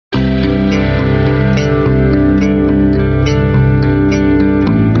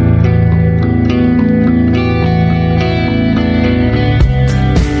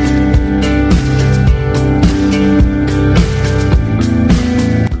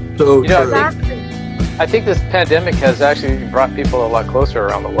So true. Exactly. I think this pandemic has actually brought people a lot closer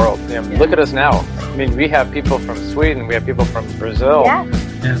around the world. Look at us now. I mean, we have people from Sweden, we have people from Brazil,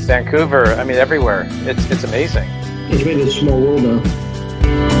 Yes. Vancouver. I mean, everywhere. It's amazing. It's made a small world now.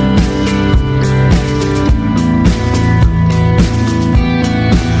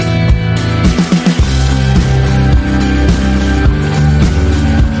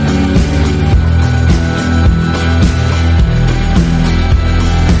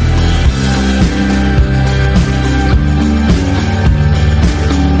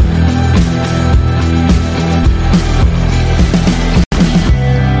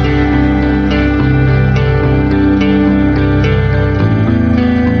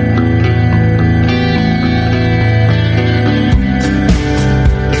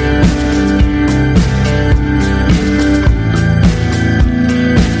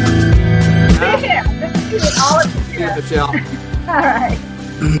 Michelle. All right.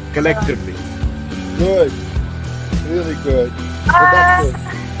 Collectively. Good. Really good.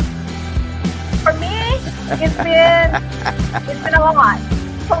 For me, it's been a lot.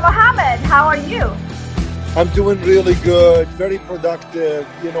 For Mohammed, how are you? I'm doing really good. Very productive.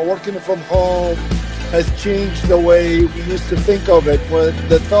 You know, working from home has changed the way we used to think of it. When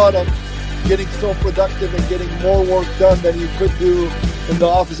the thought of getting so productive and getting more work done than you could do in the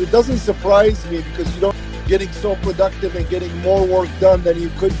office, it doesn't surprise me because you don't getting so productive and getting more work done than you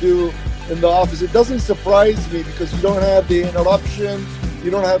could do in the office. It doesn't surprise me because you don't have the interruption,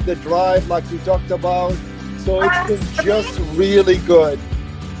 you don't have the drive like we talked about. So it's been just really good.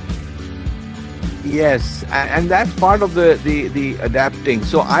 Yes, and that's part of the adapting.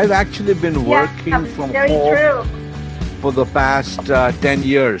 So I've actually been working from home for the past 10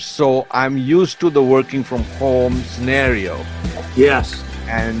 years. So I'm used to the working from home scenario. Yes.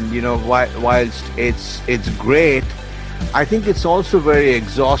 And you know, whilst it's great, I think it's also very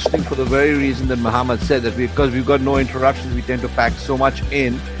exhausting for the very reason that Mohammed said, that because we've got no interruptions, we tend to pack so much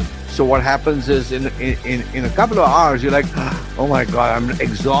in. So what happens is in a couple of hours, you're like, oh my God, I'm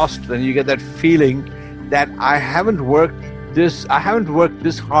exhausted. And you get that feeling that I haven't worked this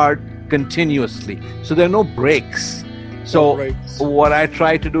hard continuously. So there are no breaks. So what I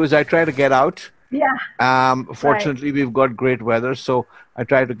try to do is I try to get out. Yeah. Fortunately, we've got great weather. So I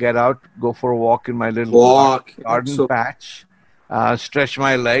try to get out, go for a walk in my little garden patch, stretch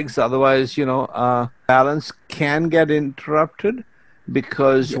my legs. Otherwise, you know, balance can get interrupted.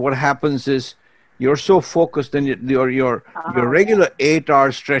 Because what happens is you're so focused, and your regular 8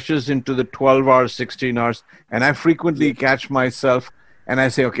 hours stretches into the 12 hours, 16 hours. And I frequently catch myself and I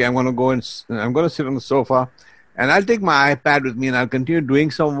say, okay, I'm going to go and I'm going to sit on the sofa and I'll take my iPad with me and I'll continue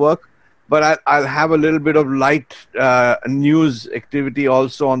doing some work. But I'll have a little bit of light news activity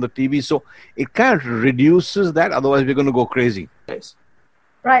also on the TV. So it kind of reduces that. Otherwise, we're going to go crazy.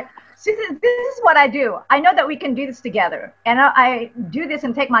 Right. See, this is what I do. I know that we can do this together. And I do this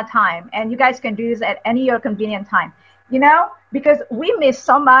and take my time. And you guys can do this at any your convenient time. You know, because we miss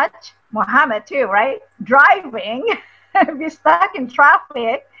so much, Mohammed too, right? Driving, be stuck in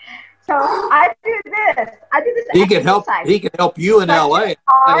traffic. So I do this. He can help. He can help you in LA.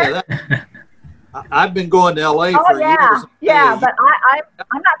 I've been going to LA for years. Yeah, but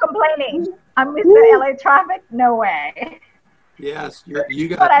I'm not complaining. I miss the LA traffic. No way. Yes, you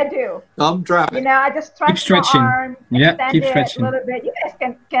got what I do. Some traffic. You know, I just stretch my arm, extend it a little bit. You guys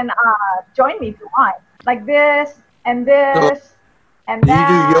can join me if you want, like this and this and that.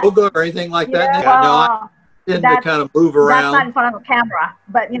 Do you do yoga or anything like that? Well, no, I tend to kind of move around. That's not in front of a camera,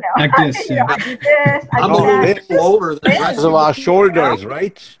 but you know, like this. You know, I do this. I'm a little older than because of our shoulders,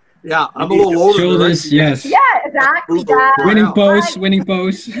 right? Yeah, I'm a little older. Shoulders, yes. Yeah, exactly. Winning pose, winning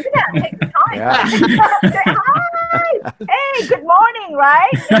pose. Yeah, take the time. Yeah. Hi. Hey, good morning,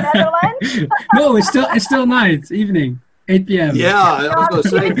 right? In Netherlands? No, it's still night, evening, 8 p.m. Yeah, I was going to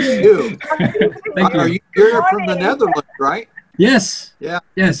say to you. Thank you. You're from the Netherlands, right? Yes. Yeah.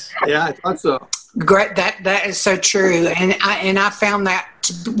 Yes. Yeah, I thought so. Great. That is so true, and I found that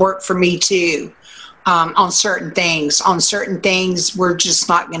to work for me too. On certain things, we're just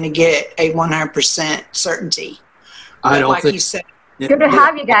not going to get a 100% certainty. I don't think. You said. Good to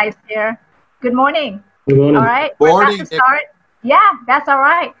have you guys here. Good morning. Good morning. All right. We're about to start. Yeah, that's all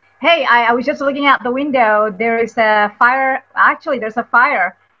right. Hey, I was just looking out the window. There is a fire. Actually, there's a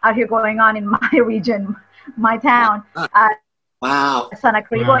fire out here going on in my region, my town. Wow. Santa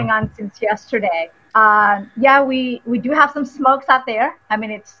Cruz going on since yesterday. Yeah, we do have some smokes out there. I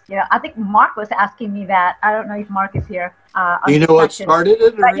mean, it's, you know, I think Mark was asking me that. I don't know if Mark is here. Do you know what started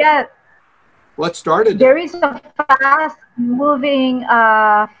it? But yeah. What started it? There is a fast-moving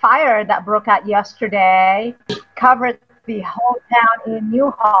fire that broke out yesterday, covered the whole town in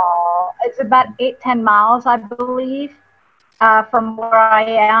Newhall. It's about 8-10 miles, I believe, from where I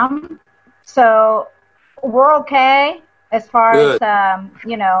am. So we're okay as far Good. as,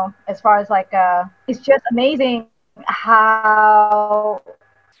 you know, as far as like, it's just amazing how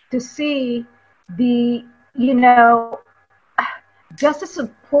to see the, you know, just the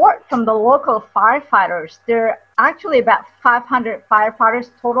support from the local firefighters. There are actually about 500 firefighters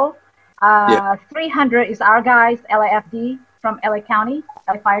total. 300 is our guys, LAFD from LA County,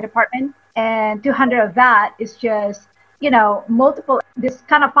 LA Fire Department, and 200 of that is just, you know, multiple, this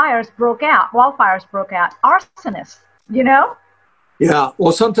kind of fires broke out, wildfires broke out, arsonists, you know? Yeah,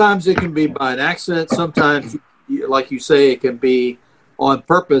 well, sometimes it can be by an accident. Sometimes, like you say, it can be on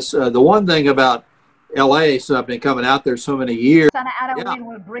purpose. The one thing about LA, so I've been coming out there so many years, Santa Ana wind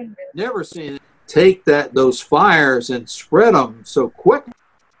will bring this. Never seen it take those fires and spread them so quick.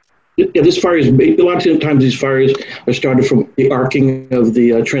 Yeah, this fire is, a lot of times these fires are started from the arcing of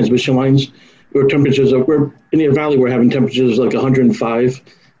the transmission lines, where temperatures are, we're in the valley, we're having temperatures like 105.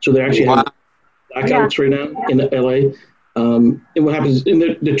 So they're actually having blackouts right now in LA. And what happens, and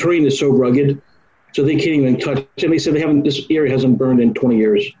the terrain is so rugged, so they can't even touch. And they said this area hasn't burned in 20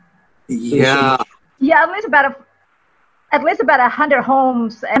 years. Yeah. Yeah, at least about 100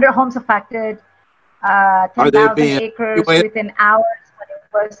 homes affected. 10,000 acres within hours when it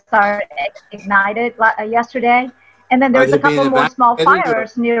was started ignited yesterday, and then there's a couple more small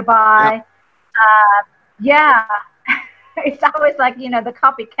fires nearby. It's always like, you know, the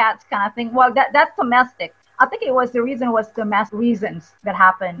copycats kind of thing. Well, that's domestic. I think the reason was domestic reasons that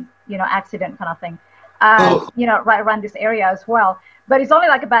happened, you know, accident kind of thing. You know, right around this area as well. But it's only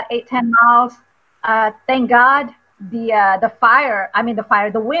like about 8-10 miles. Thank God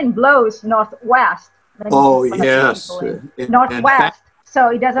the wind blows northwest. Oh, yes. Northwest. So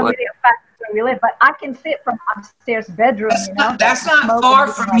it doesn't really affect where we live, but I can see it from upstairs bedroom, you know. That's not far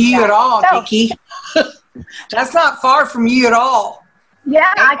from you at all, Nikki. That's not far from you at all.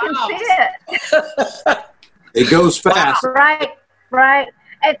 Yeah, I can see it. It goes fast. Right.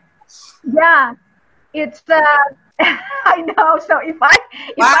 And yeah, it's I know. So if I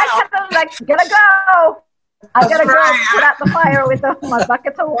kind of like gotta go, I gotta go put out the fire with my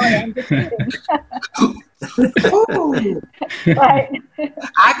buckets of water. I'm just kidding. Right.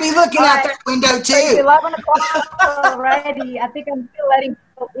 I'd be looking out that window too. It's 11 o'clock already. I think I'm still letting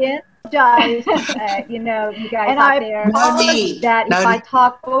people in. You know, you guys and out there. That if I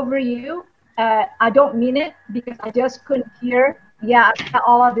talk over you, I don't mean it because I just couldn't hear. Yeah, I've got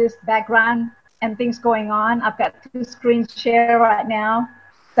all of this background and things going on. I've got 2 screens share right now.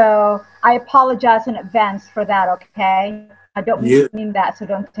 So I apologize in advance for that, okay? I don't mean that, so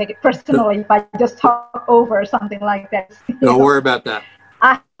don't take it personally if I just talk over something like that. Don't worry about that.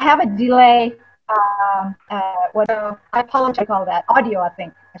 I have a delay. I apologize for all that. Audio, I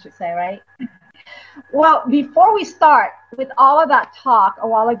think I should say, right? Well, before we start with all of that talk a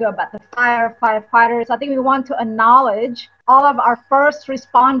while ago about the firefighters, I think we want to acknowledge all of our first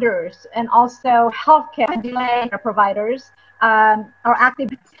responders and also healthcare delay providers, our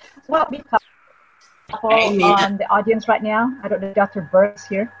active. Well, because on the audience right now. I don't know if Dr. Burt's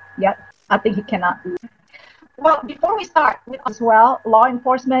here yet. I think he cannot. Well, before we start with as well, law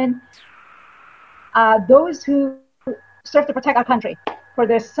enforcement, those who serve to protect our country for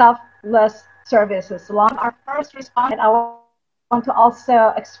their selfless services. Along our first responders, I want to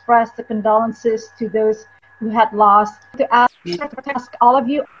also express the condolences to those who had lost. To ask all of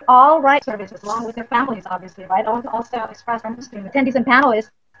you, all right services, along with their families, obviously, right? I want to also express thanks to attendees and panelists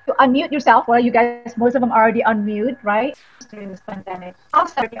to unmute yourself. Well, you guys, most of them are already unmuted, right? During this pandemic.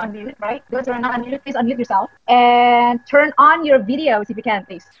 Also already unmuted, right? Those who are not unmuted, please unmute yourself. And turn on your videos if you can,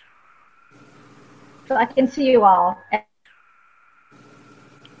 please. So I can see you all.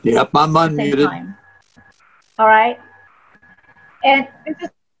 Yep, I'm unmuted. All right. And this is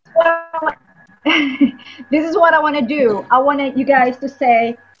what I want. This is what I want to do. I want you guys to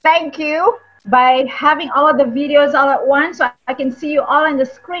say thank you by having all of the videos all at once, so I can see you all on the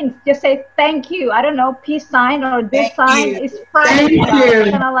screen. Just say thank you. I don't know, peace sign or this sign is Friday.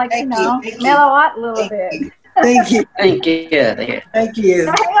 Kind of like, mellow out a little bit. Thank you. Thank you. Thank you.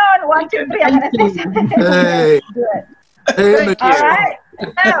 So hang on, 1, 2, 3. I'm going to say something. Hey. Good. Hey, all right.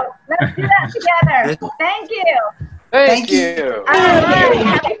 So let's do that together. Thank you. Thank you. All right.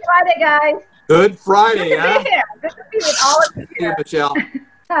 Happy Friday, guys. Good Friday, Good to be here. Good to be with all of you here. Michelle.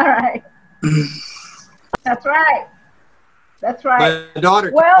 All right. That's right. That's right. My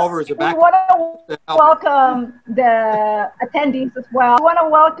daughter came over as a back. We want to welcome the attendees as well. We want to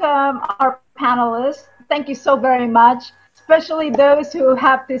welcome our panelists. Thank you so very much, especially those who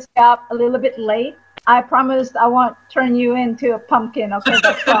have to stay up a little bit late I promised I won't turn you into a pumpkin. Okay,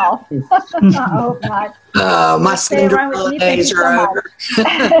 that's all. I hope not. My Cinderella days are over.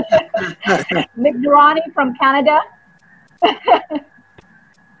 Nick Durrani from Canada.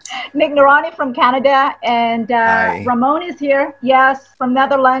 Nick Durrani from Canada, and Ramon is here. Yes, from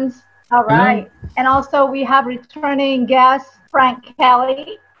Netherlands. All right. And also we have returning guest Frank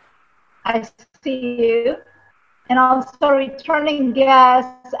Kelly. I see you. And also returning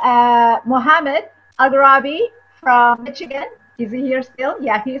guest Mohammed Al-Gharabi from Michigan. Is he here still?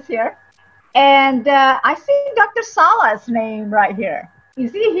 Yeah, he's here. And I see Dr. Salah's name right here.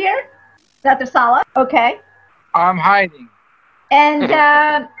 Is he here? Dr. Salah? Okay. I'm hiding. And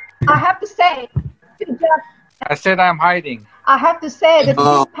I have to say, I said I'm hiding. I have to say, the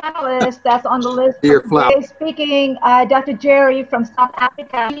new panelist that's on the list is speaking, Dr. Jerry from South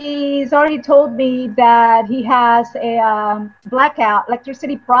Africa. He's already told me that he has a blackout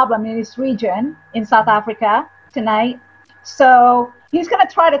electricity problem in his region in South Africa tonight. So he's going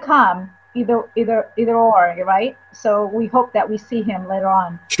to try to come, either or, right? So we hope that we see him later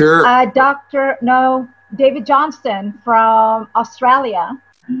on. Sure. David Johnston from Australia.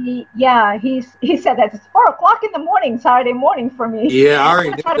 He said that it's 4:00 in the morning, Saturday morning for me. Yeah, I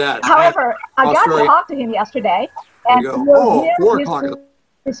already did that. However, I got to talk to him yesterday, and we'll hear his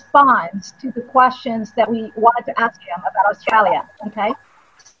response to the questions that we wanted to ask him about Australia. Okay,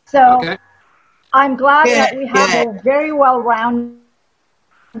 so I'm glad that we have a very well-rounded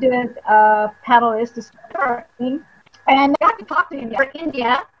panelist to start. And I got to talk to him for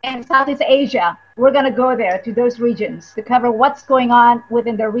India and Southeast Asia. We're going to go there to those regions to cover what's going on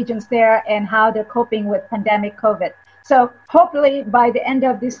within the regions there and how they're coping with pandemic COVID. So hopefully by the end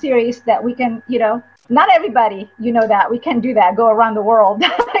of this series that we can, not everybody, that we can do that, go around the world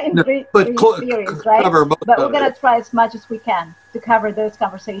in three series, right? But we're going to try as much as we can to cover those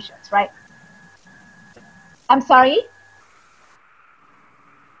conversations, right? I'm sorry?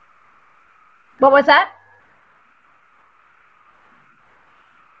 What was that?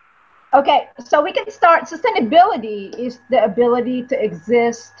 Okay, so we can start. Sustainability is the ability to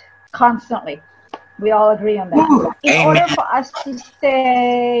exist constantly. We all agree on that. In order for us to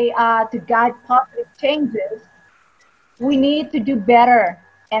to guide positive changes, we need to do better.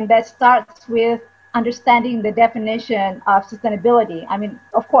 And that starts with understanding the definition of sustainability. I mean,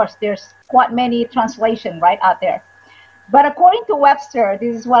 of course, there's quite many translations right out there. But according to Webster,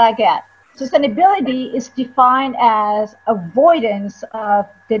 this is what I get. Sustainability is defined as avoidance of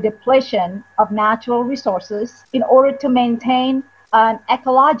the depletion of natural resources in order to maintain an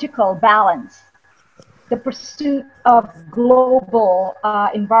ecological balance, the pursuit of global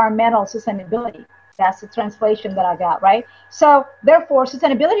environmental sustainability. That's the translation that I got, right? So therefore,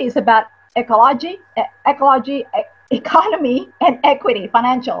 sustainability is about ecology, economy, and equity,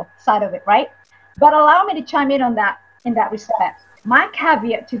 financial side of it, right? But allow me to chime in on that in that respect. My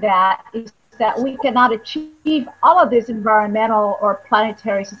caveat to that is that we cannot achieve all of this environmental or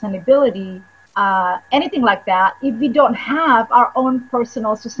planetary sustainability, anything like that, if we don't have our own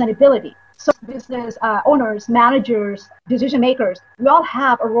personal sustainability. So business owners, managers, decision makers, we all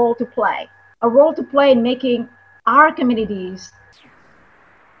have a role to play in making our communities,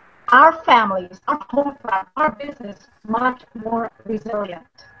 our families, our home front, our business much more resilient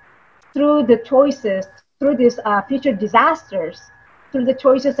through the choices, through these future disasters, through the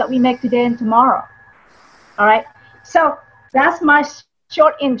choices that we make today and tomorrow. All right. So that's my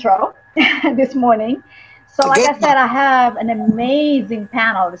short intro this morning. So like I said, I have an amazing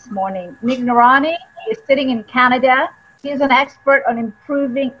panel this morning. Nick Durrani is sitting in Canada. He's an expert on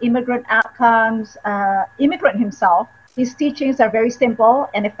improving immigrant outcomes, immigrant himself. His teachings are very simple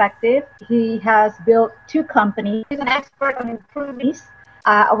and effective. He has built 2 companies. He's an expert on improving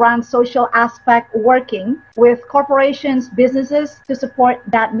around social aspect, working with corporations, businesses to support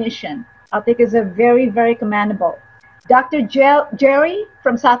that mission. I think is a very, very commendable. Dr. Jerry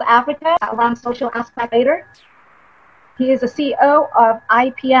from South Africa, around social aspect later. He is the CEO of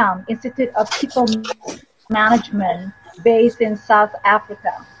IPM, Institute of People Management, based in South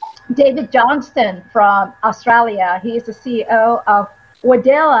Africa. David Johnston from Australia. He is the CEO of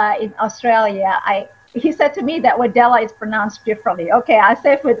Wadela in Australia. He said to me that Wadela is pronounced differently. Okay, I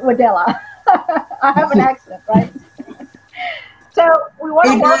say with Wadela. I have an accent, right? So we want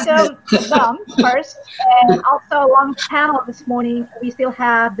to welcome them first. And also along the panel this morning, we still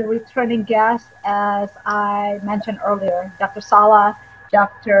have the returning guests, as I mentioned earlier, Dr. Salah,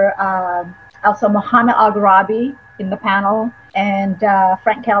 Dr. also Mohammed Al-Gharabi in the panel, and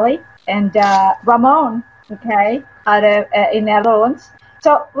Frank Kelly, and Ramon, okay, out of in Netherlands.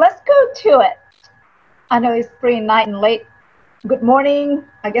 So let's go to it. I know it's pretty night and late good morning.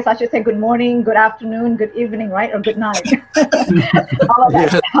 I guess I should say good morning, good afternoon, good evening, right? Or good night. All of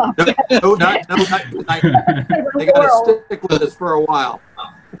that stuff. No, not good night. They got to stick with us for a while.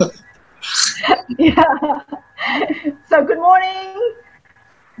 Yeah. So good morning,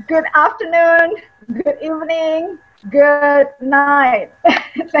 good afternoon, good evening, good night.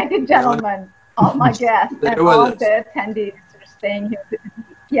 Thank you, gentlemen, all my guests, and all the attendees for staying here.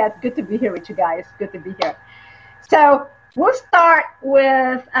 Yeah, it's good to be here with you guys. Good to be here. So we'll start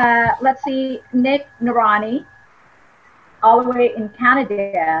with, let's see, Nick Narani, all the way in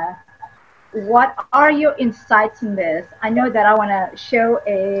Canada. What are your insights in this? I know that I want to show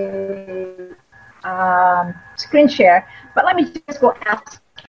a screen share, but let me just go ask.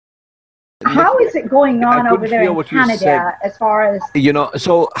 How is it going on over there in Canada as far as...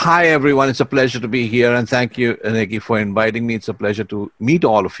 So hi, everyone. It's a pleasure to be here. And thank you, Nikki, for inviting me. It's a pleasure to meet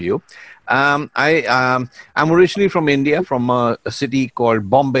all of you. I'm originally from India, from a city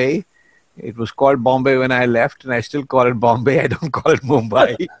called Bombay. It was called Bombay when I left, and I still call it Bombay. I don't call it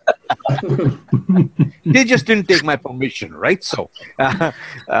Mumbai. They just didn't take my permission, right? So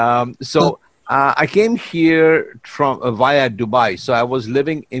I came here from via Dubai. So I was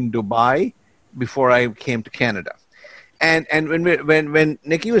living in Dubai before I came to Canada. And when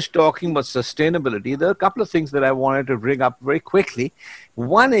Nikki was talking about sustainability, there are a couple of things that I wanted to bring up very quickly.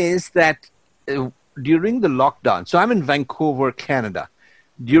 One is that during the lockdown, so I'm in Vancouver, Canada.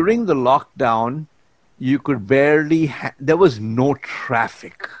 During the lockdown, you could barely, there was no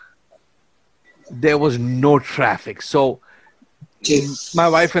traffic. There was no traffic. So my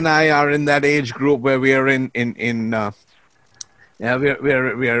wife and I are in that age group where we are we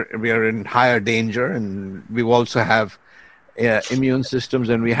are in higher danger, and we also have immune systems,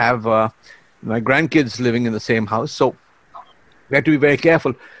 and we have my grandkids living in the same house. So we had to be very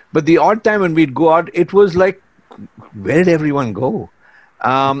careful. But the odd time when we'd go out, it was like, where did everyone go?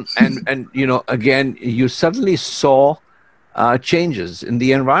 And again, you suddenly saw changes in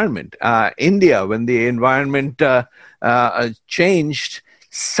the environment. India, when the environment changed,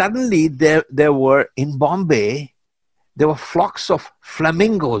 suddenly there were, in Bombay, there were flocks of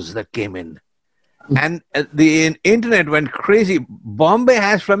flamingos that came in. And the internet went crazy. Bombay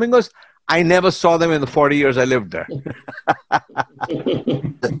has flamingos. I never saw them in the 40 years I lived there.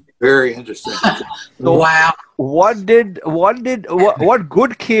 Very interesting. So wow. What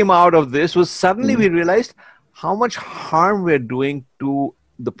good came out of this was suddenly we realized how much harm we're doing to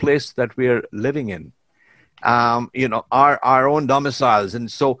the place that we're living in. Our own domiciles.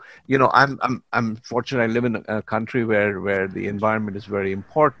 And so, I'm fortunate I live in a country where the environment is very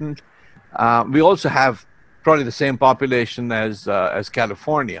important. We also have probably the same population as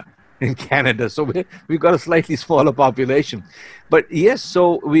California in Canada. So we've got a slightly smaller population. But yes,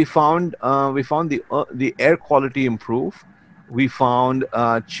 so we found the air quality improve. We found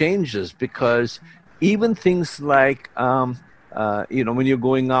changes because even things like, when you're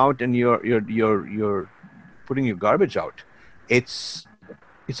going out and you're putting your garbage out, it's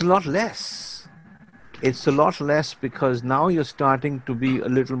a lot less. It's a lot less because now you're starting to be a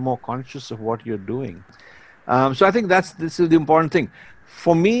little more conscious of what you're doing. So I think this is the important thing.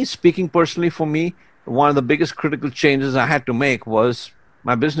 For me, speaking personally, one of the biggest critical changes I had to make was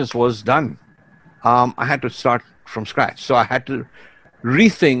my business was done. I had to start from scratch. So I had to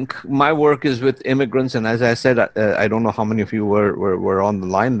rethink. My work is with immigrants. And as I said, I don't know how many of you were on the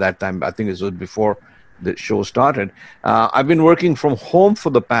line that time. I think it was before the show started. I've been working from home for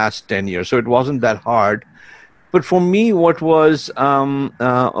the past 10 years, so it wasn't that hard. But for me, what was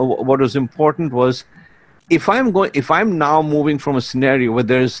important was if I'm now moving from a scenario where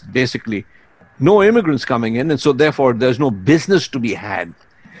there's basically no immigrants coming in, and so therefore there's no business to be had.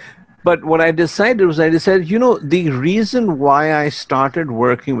 But what I decided was, the reason why I started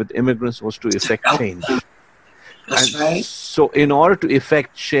working with immigrants was to effect change. That's right. So in order to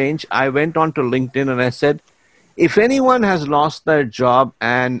effect change, I went on to LinkedIn and I said, if anyone has lost their job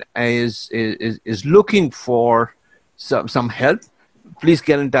and is looking for some help, please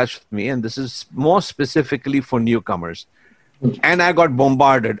get in touch with me. And this is more specifically for newcomers. And I got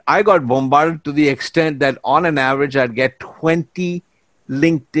bombarded. To the extent that on an average, I'd get 20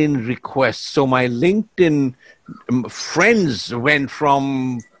 LinkedIn requests. So my LinkedIn friends went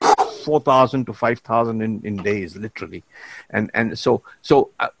from 4,000 to 5,000 in days, literally. And so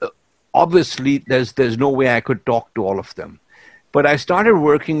obviously there's no way I could talk to all of them. But I started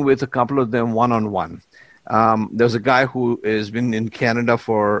working with a couple of them one-on-one. There's a guy who has been in Canada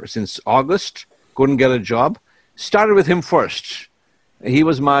since August, couldn't get a job. Started with him first. He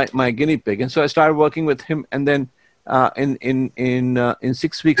was my guinea pig. And so I started working with him, and then in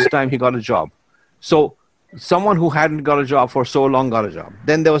 6 weeks' time, he got a job. So someone who hadn't got a job for so long got a job.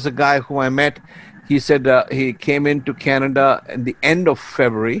 Then there was a guy who I met. He said he came into Canada at the end of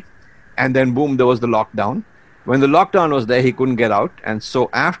February, and then boom, there was the lockdown. When the lockdown was there, he couldn't get out. And so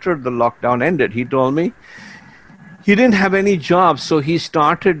after the lockdown ended, he told me he didn't have any jobs. So he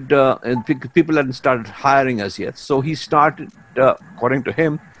started, and people hadn't started hiring us yet. So he started, according to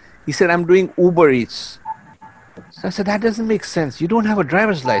him, he said, I'm doing Uber Eats. So I said, that doesn't make sense. You don't have a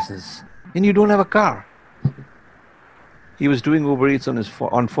driver's license and you don't have a car. He was doing Uber Eats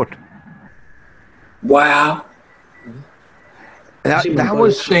on foot. Wow. That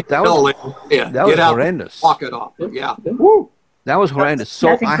was horrendous. Walk it off. Yeah. Woo. That was horrendous.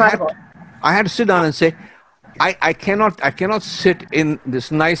 So That's I had to sit down and say, I cannot sit in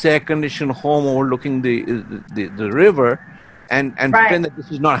this nice air conditioned home overlooking the river and pretend that this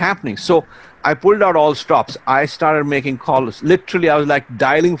is not happening. So I pulled out all stops. I started making calls. Literally, I was like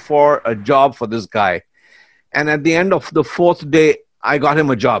dialing for a job for this guy. And at the end of the 4th day, I got him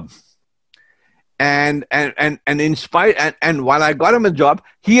a job. And while I got him a job,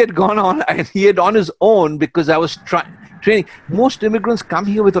 he had gone on and he had on his own because I was training. Most immigrants come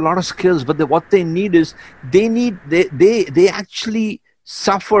here with a lot of skills, but what they need is they actually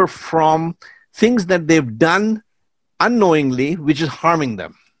suffer from things that they've done unknowingly, which is harming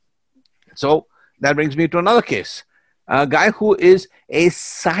them. So that brings me to another case. A guy who is a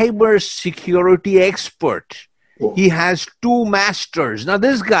cybersecurity expert. He has 2 masters. Now,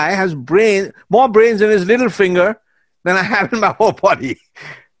 this guy has more brains in his little finger than I have in my whole body.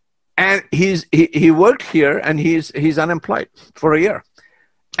 And he worked here and he's unemployed for a year.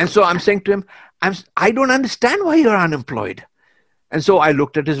 And so I'm saying to him, I don't understand why you're unemployed. And so I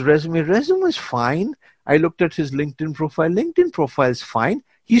looked at his resume. Resume is fine. I looked at his LinkedIn profile. LinkedIn profile is fine.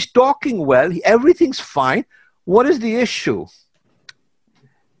 He's talking well. Everything's fine. What is the issue?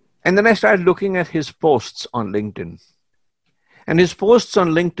 And then I started looking at his posts on LinkedIn. And his posts on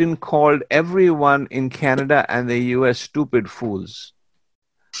LinkedIn called everyone in Canada and the US stupid fools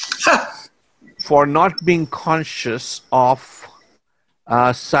for not being conscious of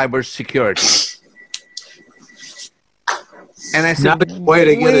cybersecurity. And I said,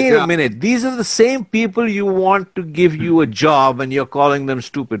 wait a minute. These are the same people you want to give you a job and you're calling them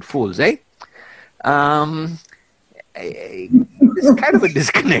stupid fools, eh? It's kind of a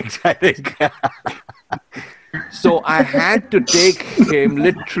disconnect, I think. So I had to take him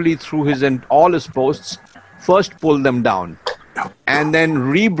literally through all his posts, first pull them down, and then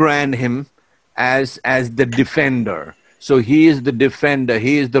rebrand him as the defender. So he is the defender.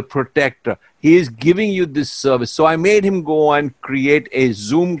 He is the protector. He is giving you this service. So I made him go and create a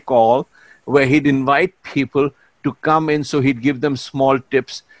Zoom call where he'd invite people to come in. So he'd give them small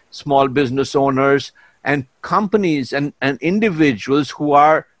tips, small business owners, and companies and individuals who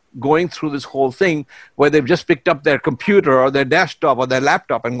are going through this whole thing where they've just picked up their computer or their desktop or their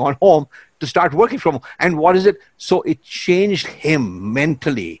laptop and gone home to start working from home. And what is it? So it changed him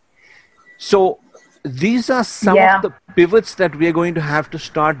mentally. So these are some of the pivots that we're going to have to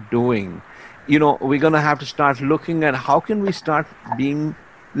start doing. You know, we're going to have to start looking at how can we start being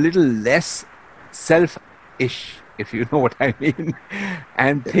a little less selfish, if you know what I mean,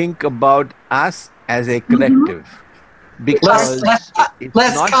 and think about us as a collective, because less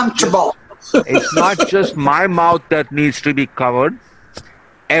comfortable. It's not just my mouth that needs to be covered.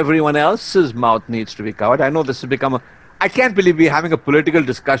 Everyone else's mouth needs to be covered. I know this has become I can't believe we're having a political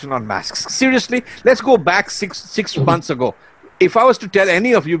discussion on masks. Seriously, let's go back six months ago. If I was to tell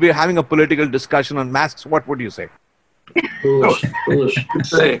any of you we're having a political discussion on masks, what would you say? Foolish.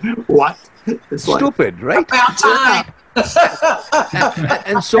 Say what? It's stupid, right? About time.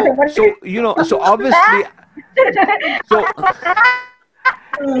 And so obviously,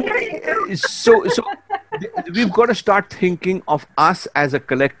 so we've got to start thinking of us as a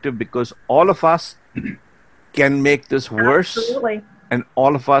collective, because all of us can make this worse. Absolutely. And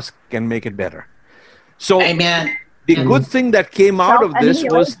all of us can make it better. So Amen. The good thing that came out of this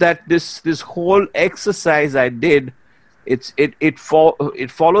was that this whole exercise I did, it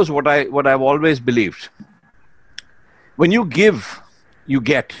follows what I've always believed. When you give, you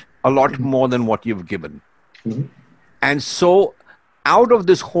get a lot more than what you've given. Mm-hmm. And so out of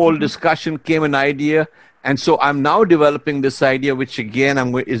this whole discussion came an idea. And so I'm now developing this idea, which again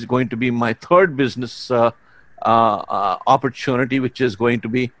is going to be my third business opportunity, which is going to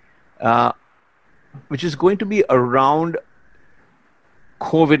be around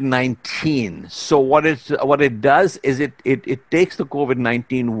COVID-19. So what it does is it takes the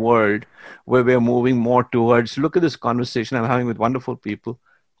COVID-19 world where we're moving more towards. Look at this conversation I'm having with wonderful people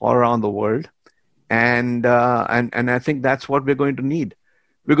all around the world, and I think that's what we're going to need.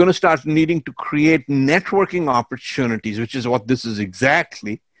 We're going to start needing to create networking opportunities, which is what this is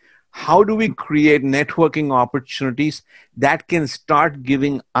exactly. How do we create networking opportunities that can start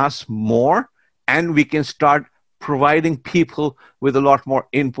giving us more, and we can start providing people with a lot more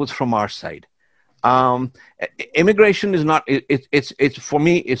inputs from our side? Immigration is not, it's for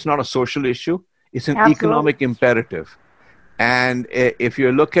me, it's not a social issue. It's an economic imperative. And if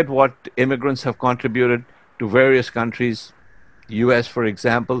you look at what immigrants have contributed to various countries, US, for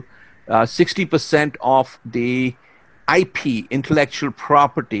example, 60% of the IP, intellectual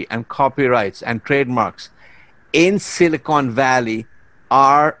property and copyrights and trademarks in Silicon Valley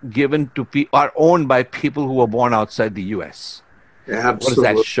are given to are owned by people who were born outside the US. Yeah, what does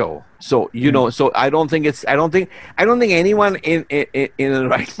that show? So so I don't think anyone in the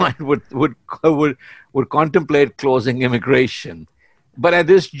right mind would contemplate closing immigration. But at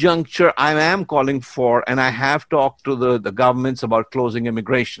this juncture, I am calling for, and I have talked to the governments about closing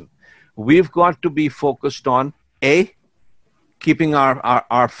immigration. We've got to be focused on keeping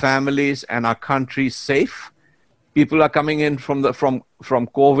our families and our country safe. People are coming in from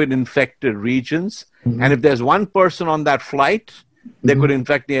COVID infected regions, and if there's one person on that flight, they could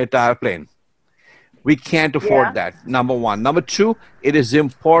infect the entire plane. We can't afford that, number one. Number two, it is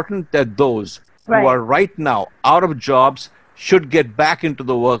important that those who are right now out of jobs should get back into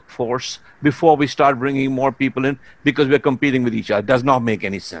the workforce before we start bringing more people in, because we're competing with each other. It does not make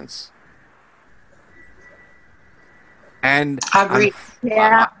any sense. And I agree.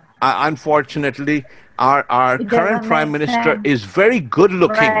 Unfortunately, our current prime minister is very good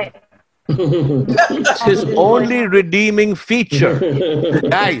looking. Right. It's his only redeeming feature.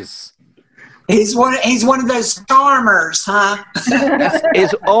 Guys. He's one of those charmers, huh? That's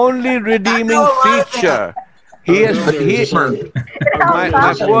his only redeeming feature.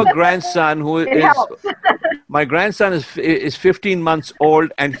 My poor grandson, my grandson is 15 months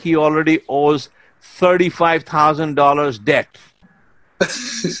old, and he already owes $35,000 debt.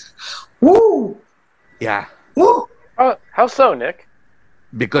 Woo! Yeah. Woo! Oh, how so, Nick?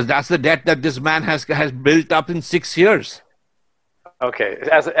 Because that's the debt that this man has built up in 6 years. Okay,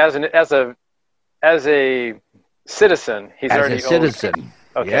 as a citizen, he's already as a citizen.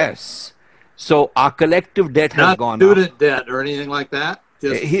 Okay. Yes. So our collective debt has gone up. Not student debt or anything like that.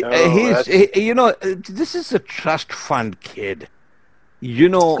 This is a trust fund kid. He's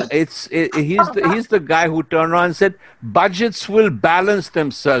the guy who turned around and said, budgets will balance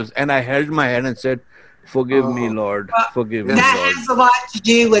themselves. And I held my head and said, forgive me, Lord. Forgive me, Lord. That has a lot to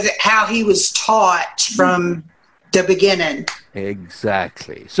do with how he was taught from the beginning.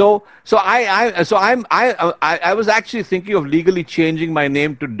 Exactly. So I was actually thinking of legally changing my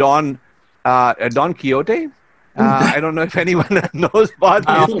name to Don Quixote. I don't know if anyone knows about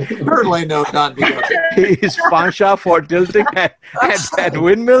this. Certainly know Don Quixote. He's Pancha for tilting at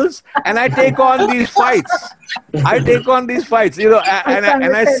windmills, and I take on these fights. And I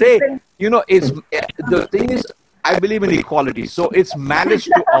say, it's the thing is, I believe in equality, so it's malice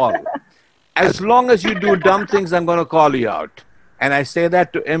to all. As long as you do dumb things, I'm going to call you out. And I say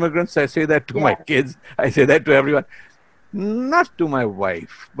that to immigrants, I say that to my kids, I say that to everyone. Not to my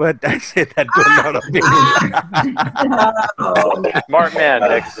wife, but I say that to a lot of people. Smart man,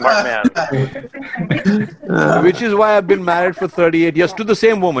 Nick. Smart man. Which is why I've been married for 38 years to the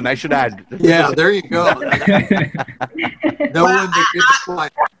same woman, I should add. Yeah, there you go. No one that gives a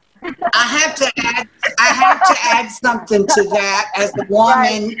flight. I have to add something to that. As a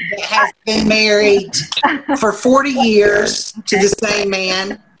woman that has been married for 40 years to the same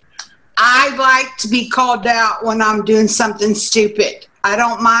man, I like to be called out when I'm doing something stupid. I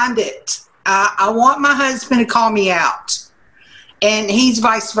don't mind it. I want my husband to call me out, and he's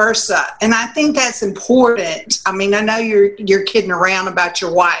vice versa. And I think that's important. I mean, I know you're kidding around about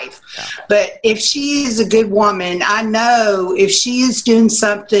your wife, but if she is a good woman, I know if she is doing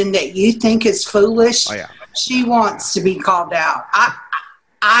something that you think is foolish, she wants to be called out.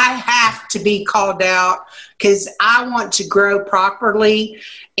 I have to be called out because I want to grow properly,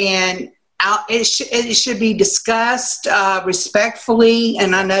 and it should be discussed respectfully,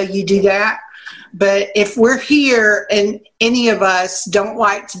 and I know you do that. But if we're here and any of us don't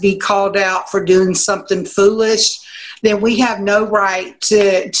like to be called out for doing something foolish, then we have no right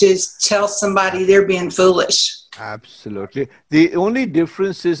to tell somebody they're being foolish. Absolutely. The only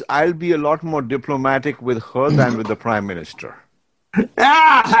difference is I'll be a lot more diplomatic with her than with the Prime Minister.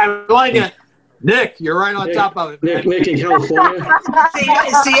 I like it. Nick, you're right on top of it. Nick in California.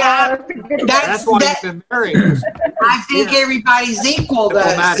 That's why you've been married. I think everybody's equal,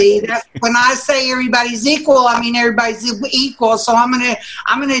 though. See, that's, when I say everybody's equal, I mean everybody's equal. So I'm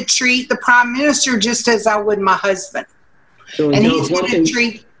gonna treat the Prime Minister just as I would my husband. So and he's going to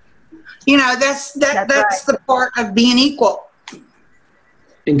treat, that's right. the part of being equal.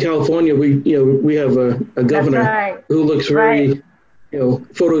 In California, we have a governor who looks very,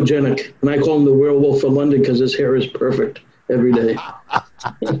 photogenic, and I call him the werewolf of London because his hair is perfect every day.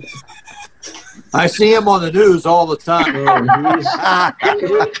 I see him on the news all the time.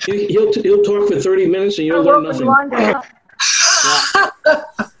 He'll talk for 30 minutes and you'll learn nothing.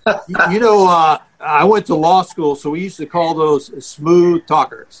 I went to law school, so we used to call those smooth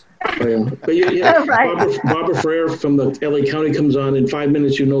talkers. Oh, yeah. But Barbara Ferrer from the LA County comes on. In 5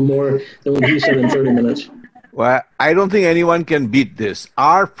 minutes, you know more than what he said in 30 minutes. Well, I don't think anyone can beat this.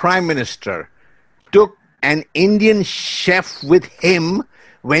 Our prime minister took an Indian chef with him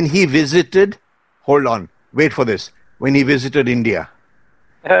when he visited. Hold on, wait for this. When he visited India,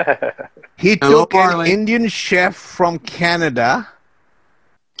 he took an Indian chef from Canada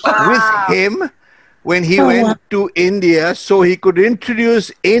with him when he went to India, so he could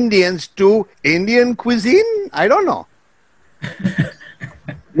introduce Indians to Indian cuisine. I don't know.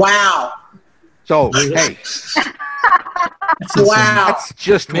 Wow. So, hey. Wow. That's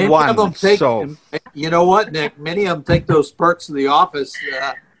just many one. Of them you know what, Nick? Many of them take those perks to the office,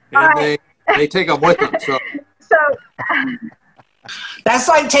 and they take them with them. So that's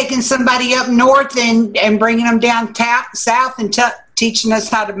like taking somebody up north and bringing them down south and teaching us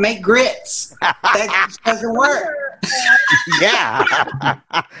how to make grits. That just doesn't work. Yeah.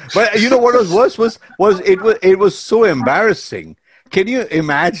 But you know what was worse was it was so embarrassing. Can you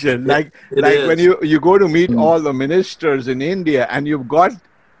imagine, like when you go to meet all the ministers in India, and you've got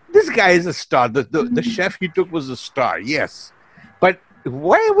this guy is a star. The chef he took was a star, yes. But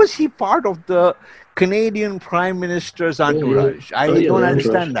why was he part of the Canadian Prime Minister's entourage? I don't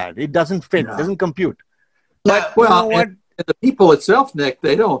understand that. It doesn't fit. It doesn't compute. But and the people itself, Nick,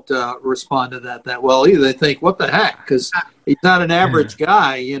 they don't respond to that well either. They think, what the heck? Because he's not an average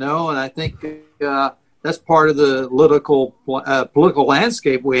guy, and I think that's part of the political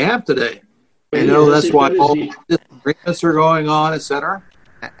landscape we have today. That's why all these disagreements are going on, etc.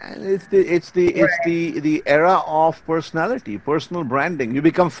 And it's the era of personality, personal branding. You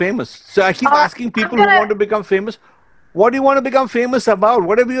become famous. So I keep asking people who want to become famous, what do you want to become famous about?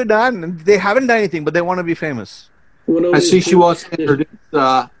 What have you done? And they haven't done anything, but they want to be famous. I see she wants to introduce.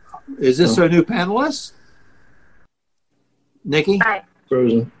 Is this a new panelist? Nikki? Hi.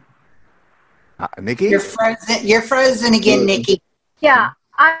 Frozen. Nikki? You're frozen again, Nikki. Yeah.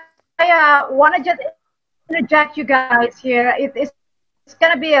 I want to just interject you guys here. It's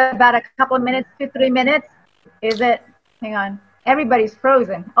going to be about a couple of minutes, 2-3 minutes. Is it? Hang on. Everybody's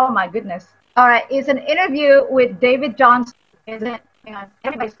frozen. Oh, my goodness. All right. It's an interview with David Johnston. Is it? Hang on.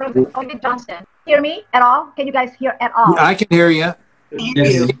 Everybody's frozen. David Johnston. Hear me at all? Can you guys hear at all? I can hear you. You can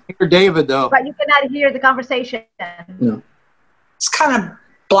hear David, though. But you cannot hear the conversation. No. It's kind of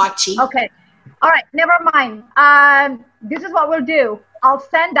blotchy. Okay. All right. Never mind. This is what we'll do. I'll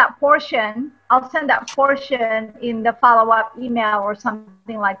send that portion in the follow-up email or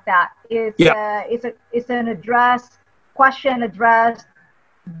something like that. It's an question addressed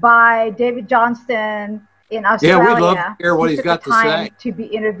by David Johnston in Australia. Yeah, we'd love to hear what he's got to say. To be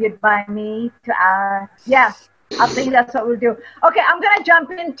interviewed by me. I think that's what we'll do. Okay, I'm going to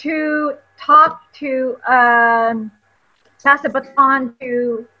jump in to talk to pass the baton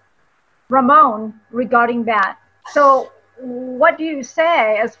to Ramon regarding that. So what do you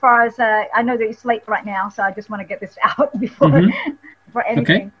say as far as, I know that it's late right now, so I just want to get this out before anything.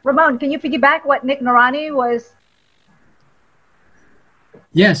 Okay. Ramon, can you piggyback what Nick Noorani was?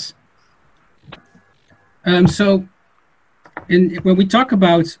 Yes. So when we talk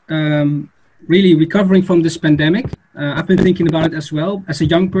about really recovering from this pandemic, I've been thinking about it as well as a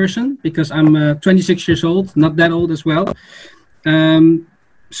young person, because I'm 26 years old, not that old as well.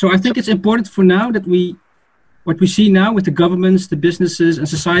 So I think it's important for now that what we see now with the governments, the businesses, and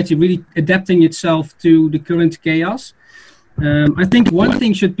society really adapting itself to the current chaos. I think one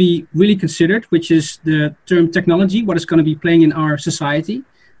thing should be really considered, which is the term technology, what it's going to be playing in our society.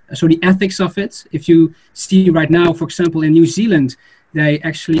 So the ethics of it. If you see right now, for example, in New Zealand, they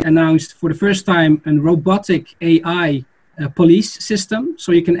actually announced for the first time a robotic AI police system.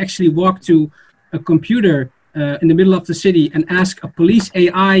 So you can actually walk to a computer in the middle of the city and ask a police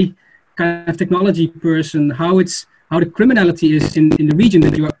AI kind of technology person how the criminality is in the region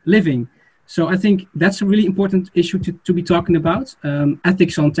that you're living. So I think that's a really important issue to be talking about,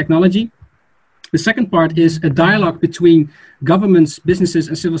 ethics on technology. The second part is a dialogue between governments, businesses,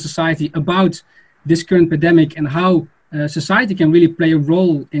 and civil society about this current pandemic and how society can really play a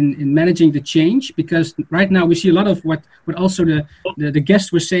role in managing the change, because right now we see a lot of what also the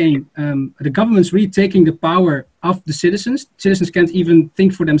guests were saying. The government's really taking the power of the citizens. Citizens can't even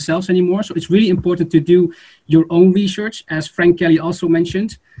think for themselves anymore. So it's really important to do your own research, as Frank Kelly also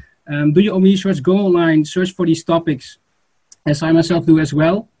mentioned. Do your own research, go online, search for these topics, as I myself do as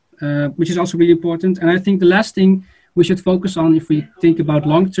well, which is also really important. And I think the last thing we should focus on, if we think about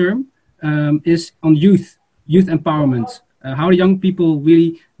long term, is on youth empowerment. How are young people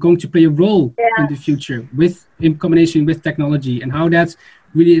really going to play a role in the future in combination with technology, and how that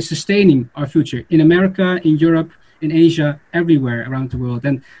really is sustaining our future in America, in Europe, in Asia, everywhere around the world.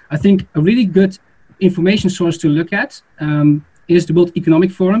 And I think a really good information source to look at is the World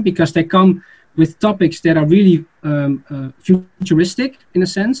Economic Forum, because they come with topics that are really futuristic in a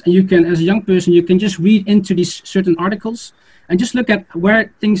sense. And you can, as a young person, you can just read into these certain articles and just look at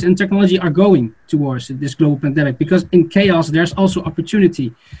where things and technology are going towards this global pandemic, because in chaos, there's also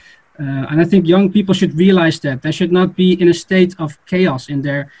opportunity. And I think young people should realize that they should not be in a state of chaos in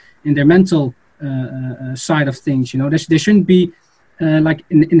their mental side of things. You know, they shouldn't be like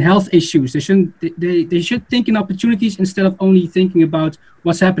in health issues. They should think in opportunities instead of only thinking about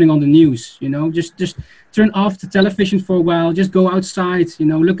what's happening on the news. You know, just turn off the television for a while. Just go outside. You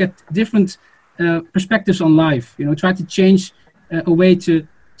know, look at different perspectives on life. You know, try to change a way to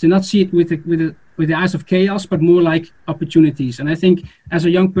not see it with the eyes of chaos, but more like opportunities. And I think as a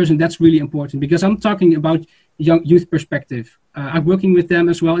young person, that's really important, because I'm talking about youth perspective. I'm working with them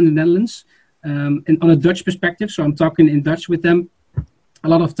as well in the Netherlands, and on a Dutch perspective. So I'm talking in Dutch with them a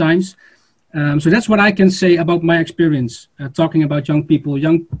lot of times. So that's what I can say about my experience talking about young people,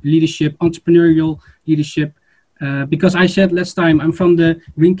 young leadership, entrepreneurial leadership. Because I said last time, I'm from the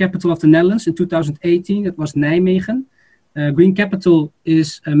Green Capital of the Netherlands in 2018. It was Nijmegen. Green Capital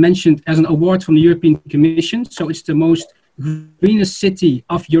is mentioned as an award from the European Commission. So it's the most greenest city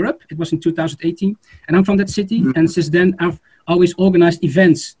of Europe. It was in 2018. And I'm from that city. And since then, I've always organized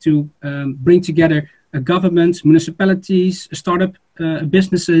events to bring together government, municipalities, startup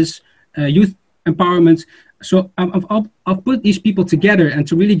businesses, youth empowerment. So I've put these people together and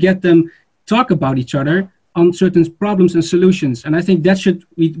to really get them talk about each other on certain problems and solutions. And I think that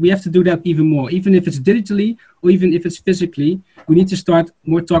we have to do that even more, even if it's digitally or even if it's physically. We need to start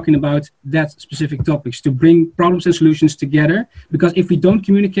more talking about that specific topics to bring problems and solutions together. Because if we don't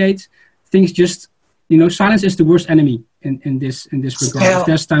communicate, things just, you know, silence is the worst enemy in this regard. If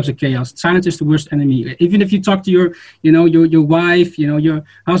there's times of chaos, silence is the worst enemy. Even if you talk to your wife, you know, your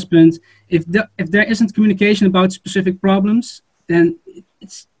husband, if there isn't communication about specific problems, then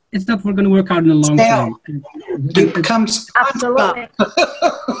it's not going to work out in the long term. It becomes absolutely.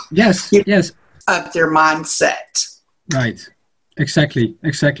 Yes. Up their mindset. Right. Exactly.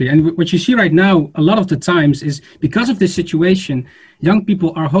 And what you see right now, a lot of the times, is because of this situation, young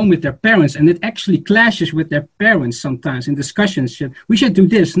people are home with their parents, and it actually clashes with their parents sometimes in discussions. We should do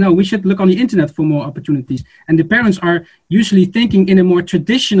this. No, we should look on the internet for more opportunities. And the parents are usually thinking in a more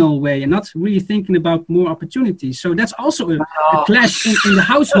traditional way and not really thinking about more opportunities. So that's also a clash in the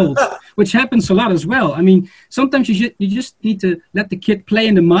household, which happens a lot as well. I mean, sometimes you just need to let the kid play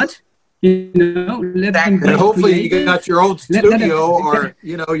in the mud. You know, let them and hopefully creative. You got your own studio, or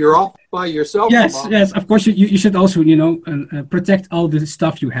you know, you're off by yourself. Yes. Of course, you should also, you know, protect all the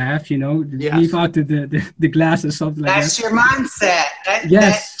stuff you have. You know, leave out the glass or something like that. That's your mindset.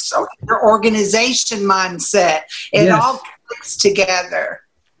 That's your organization mindset. It all clicks together.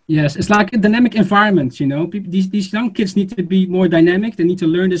 Yes, it's like a dynamic environment, you know. These young kids need to be more dynamic. They need to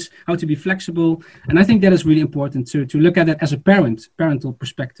learn how to be flexible. And I think that is really important to look at it as a parental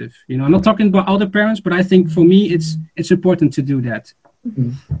perspective. You know, I'm not talking about other parents, but I think for me, it's important to do that.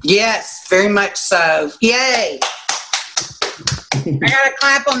 Yes, very much so. Yay. I got to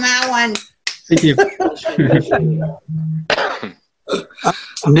clap on that one. Thank you.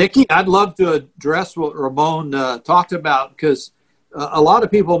 Nikki, I'd love to address what Ramon talked about, because a lot of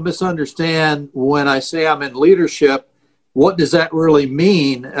people misunderstand when I say I'm in leadership. What does that really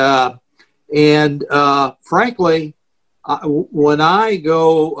mean? And frankly, when I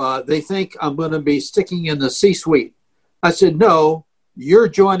go, they think I'm going to be sticking in the C-suite. I said, no, you're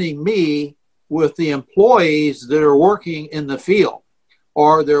joining me with the employees that are working in the field,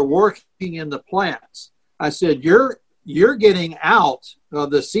 or they're working in the plants. I said, you're getting out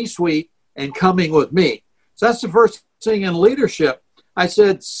of the C-suite and coming with me. So that's the first thing in leadership. I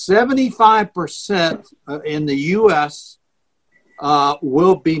said 75% in the U.S.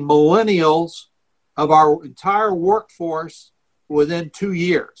 Will be millennials of our entire workforce within 2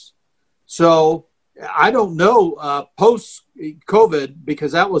 years. So I don't know post-COVID,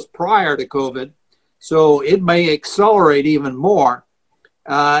 because that was prior to COVID. So it may accelerate even more.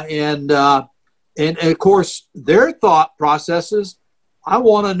 And of course, their thought processes, I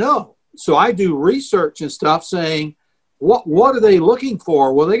want to know. So I do research and stuff saying, what are they looking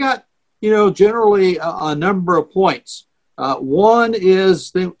for? Well, they got, generally a number of points. One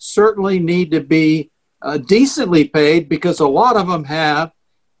is they certainly need to be decently paid because a lot of them have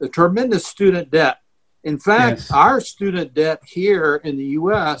a tremendous student debt. In fact, our student debt here in the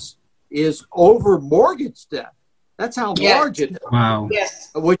U.S. is over mortgage debt. That's how large it is. Wow.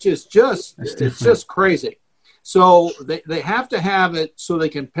 Yes. Which is it's just crazy. So they have to have it so they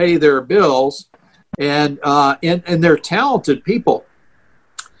can pay their bills, and they're talented people.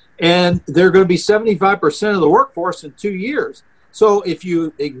 And they're going to be 75% of the workforce in 2 years. So if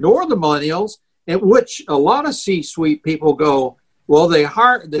you ignore the millennials, at which a lot of C-suite people go, well, they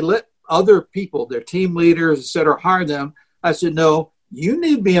let other people, their team leaders, et cetera, hire them. I said, no, you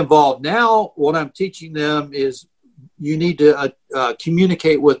need to be involved. Now what I'm teaching them is you need to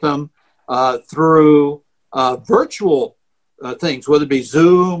communicate with them through virtual things, whether it be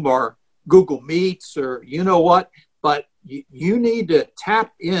Zoom or Google Meets or but you need to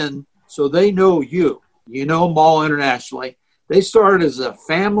tap in so they know you. Mall internationally. They started as a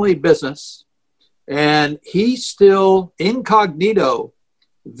family business, and he still incognito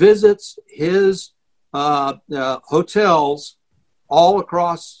visits his hotels all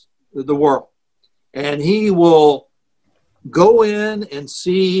across the world. And he will go in and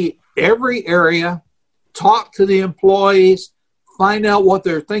see every area, talk to the employees, find out what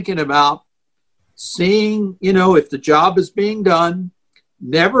they're thinking about, seeing, if the job is being done,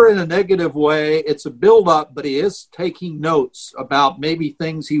 never in a negative way. It's a build-up, but he is taking notes about maybe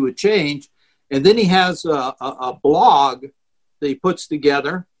things he would change. And then he has a blog that he puts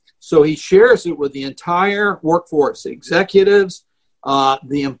together. So he shares it with the entire workforce, executives,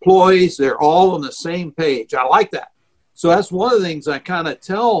 the employees. They're all on the same page. I like that. So that's one of the things I kind of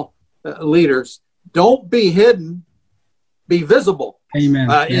tell leaders. Don't be hidden, be visible. Amen.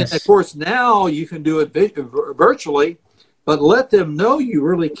 And of course, now you can do it virtually, but let them know you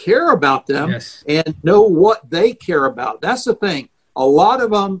really care about them and know what they care about. That's the thing. A lot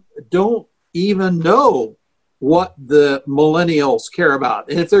of them don't even know what the millennials care about.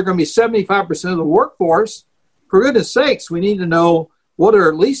 And if they're going to be 75% of the workforce, for goodness sakes, we need to know what are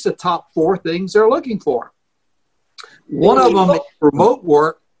at least the top 4 things they're looking for. One of them is remote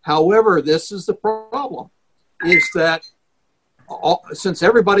work. However, this is the problem, is that since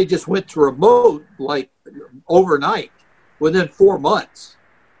everybody just went to remote like overnight, within 4 months,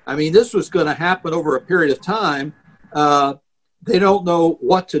 I mean, this was going to happen over a period of time. They don't know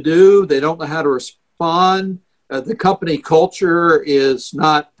what to do. They don't know how to respond. The company culture is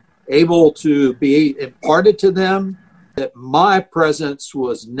not able to be imparted to them. That my presence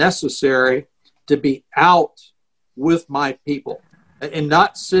was necessary to be out with my people and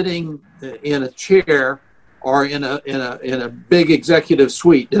not sitting in a chair or in a big executive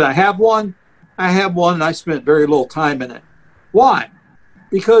suite. Did I have one? I have one, and I spent very little time in it. Why?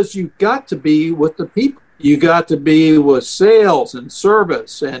 Because you've got to be with the people. You got to be with sales and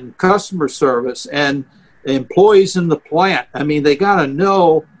service and customer service and employees in the plant. I mean, they got to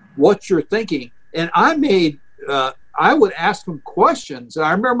know what you're thinking. And I would ask them questions.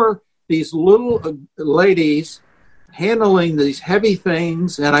 I remember these little ladies handling these heavy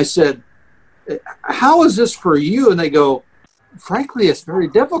things, and I said, how is this for you? And they go, frankly, it's very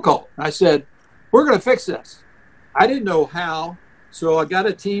difficult. I said, we're going to fix this. I didn't know how, so I got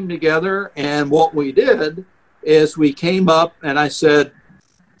a team together, and what we did is we came up, and I said,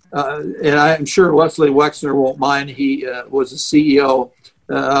 and I'm sure Leslie Wexner won't mind, he was a CEO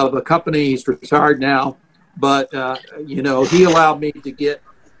of a company, he's retired now, but, he allowed me to get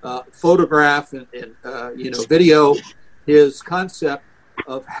photograph and video his concept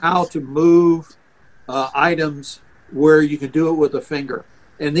of how to move items where you can do it with a finger.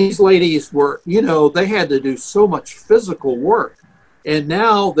 And these ladies were, they had to do so much physical work. And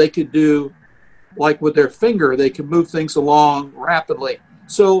now they could do, like with their finger, they could move things along rapidly.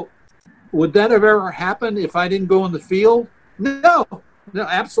 So would that have ever happened if I didn't go in the field? No,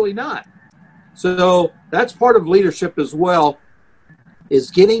 absolutely not. So that's part of leadership as well,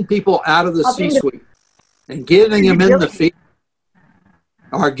 is getting people out of the C-suite and getting them in the field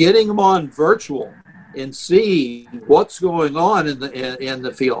or getting them on virtual and see what's going on in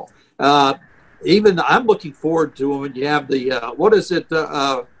the field. Even I'm looking forward to when you have the, what is it,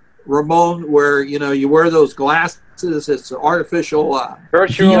 Ramon, where, you wear those glasses, it's artificial.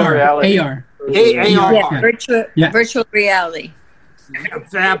 Virtual reality. AR. Virtual reality.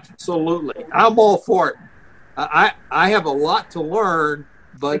 Absolutely. I'm all for it. I have a lot to learn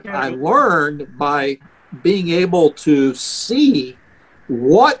but I learned by being able to see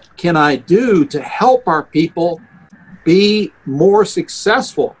what can I do to help our people be more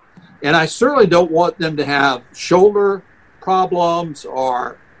successful. And I certainly don't want them to have shoulder problems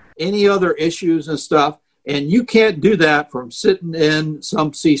or any other issues and stuff. And you can't do that from sitting in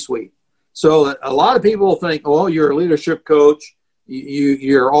some C-suite. So a lot of people think, oh, you're a leadership coach.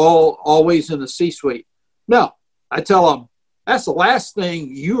 You're always in the C-suite. No, I tell them, that's the last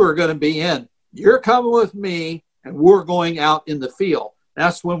thing you are going to be in. You're coming with me, and we're going out in the field.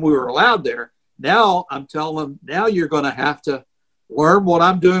 That's when we were allowed there. Now I'm telling them, now you're going to have to learn what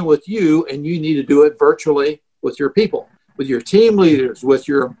I'm doing with you, and you need to do it virtually with your people, with your team leaders, with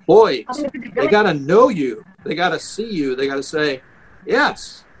your employees. They got to know you. They got to see you. They got to say,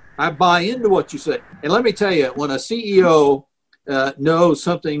 yes, I buy into what you say. And let me tell you, when a CEO knows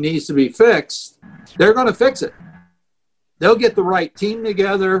something needs to be fixed, they're going to fix it. They'll get the right team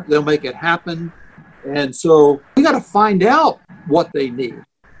together. They'll make it happen. And so you got to find out what they need.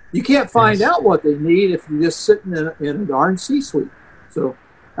 You can't find out what they need if you're just sitting in a darn C-suite. So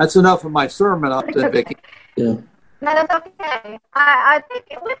that's enough of my sermon up there, Vicki. Yeah. No, that's okay. I think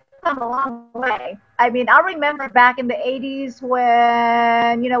we've come a long way. I mean, I remember back in the 80s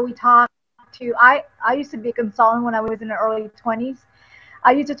when, we talked to, I used to be a consultant when I was in the early 20s.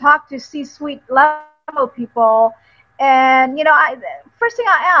 I used to talk to C-suite level people. And, first thing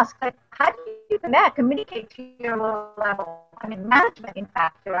I ask, like, how do you communicate to your level? I mean, management, in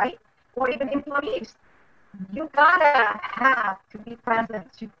fact, right? Or even employees. You gotta have to be present.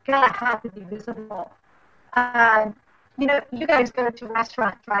 You gotta have to be visible. You guys go to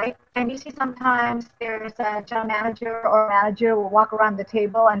restaurants, right? And you see sometimes there's a general manager or manager will walk around the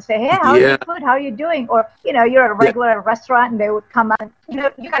table and say, hey, how's your food? How are you doing? Or, you're at a regular restaurant and they would come out,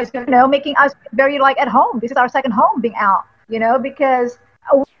 you guys go, making us very at home. This is our second home being out, because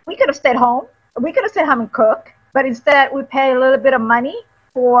we could have stayed home. We could have stayed home and cook, but instead we pay a little bit of money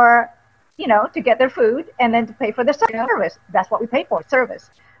for, to get their food and then to pay for their service. That's what we pay for, service.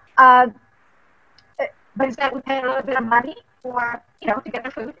 But instead we pay a little bit of money for, to get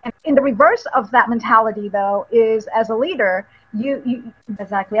their food. And in the reverse of that mentality, though, is as a leader, you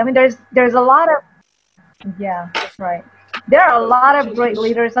exactly. I mean, there's a lot of, that's right. There are a lot of great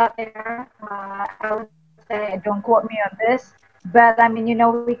leaders out there. I would say, don't quote me on this, but I mean,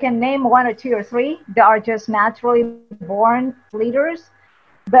 we can name one or two or three that are just naturally born leaders.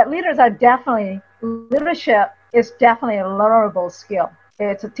 But leadership is definitely a learnable skill.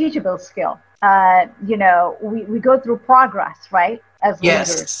 It's a teachable skill. We go through progress, right? As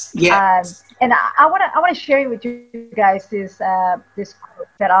leaders. Yes. And I want to share with you guys this quote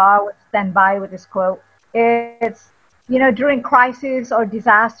that I always stand by with this quote. It's, during crisis or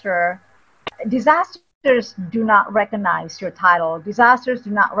disasters do not recognize your title. Disasters do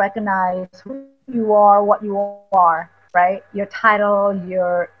not recognize who you are, what you are, right? Your title,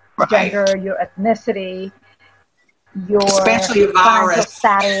 your gender, your ethnicity, your financial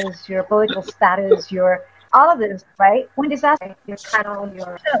status, your political status, all of this, right? When disaster, your title,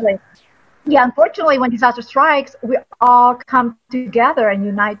 unfortunately, when disaster strikes, we all come together and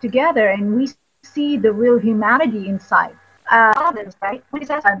unite together, and we see the real humanity inside. All of this, right? When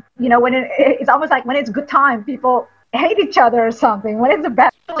disaster, when it's almost like when it's good time, people hate each other or something. When it's the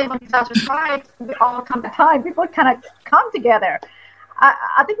best, when disaster strikes, we all come to time. People kind of come together.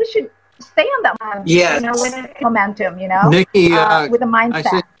 I think we should stay on that momentum, with momentum, Nikki, with the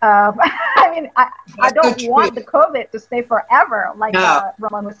mindset of, I don't want the COVID to stay forever, like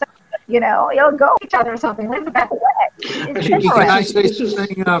Roman was saying, you'll go each other or something. Let's back away. Nikki, can I say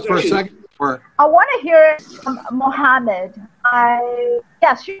something for a second? I want to hear from Mohammed.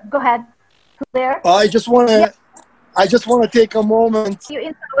 Yes, go ahead. There. I just want to take a moment. You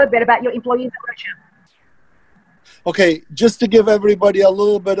insert a little bit about your employee ownership. Okay, just to give everybody a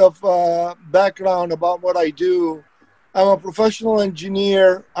little bit of background about what I do. I'm a professional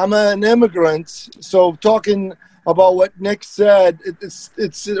engineer. I'm an immigrant. So talking about what Nick said, it's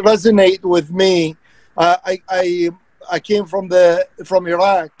resonate with me. I came from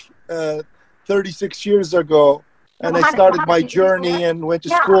Iraq 36 years ago, and I started my journey and went to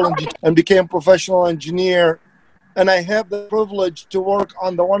school and became a professional engineer. And I have the privilege to work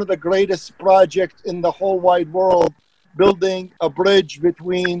on one of the greatest projects in the whole wide world, building a bridge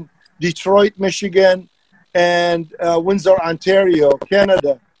between Detroit, Michigan, and Windsor, Ontario,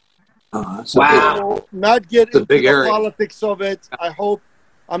 Canada. Wow. So not get into the politics of it. I hope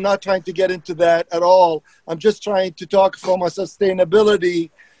I'm not trying to get into that at all. I'm just trying to talk from a sustainability.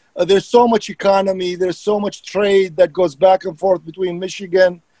 There's so much economy. There's so much trade that goes back and forth between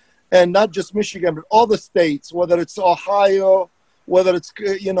Michigan and not just Michigan, but all the states, whether it's Ohio, whether it's,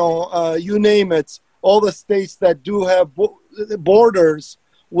 you name it, all the states that do have borders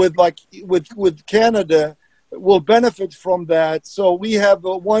with Canada will benefit from that. So we have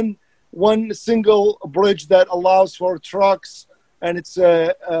one single bridge that allows for trucks, and it's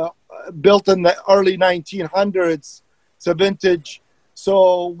built in the early 1900s. It's a vintage.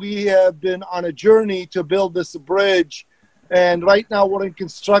 So we have been on a journey to build this bridge, and right now we're in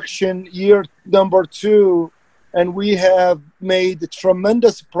construction year number 2, and we have made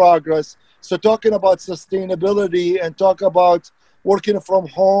tremendous progress. So talking about sustainability and talk about working from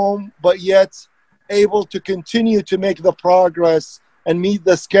home, but yet able to continue to make the progress and meet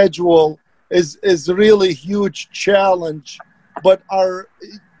the schedule is really a huge challenge. But our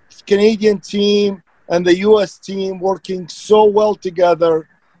Canadian team and the U.S. team working so well together,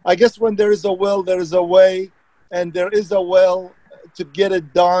 I guess when there is a will, there is a way, and there is a will to get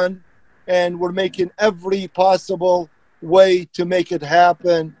it done, and we're making every possible way to make it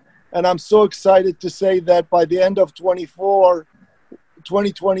happen. And I'm so excited to say that by the end of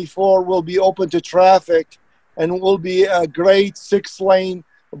 2024 will be open to traffic, and will be a great 6-lane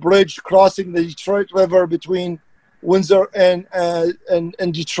bridge crossing the Detroit River between Windsor and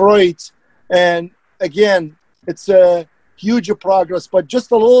Detroit. And again, it's a huge progress, but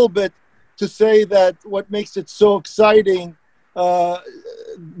just a little bit to say that what makes it so exciting,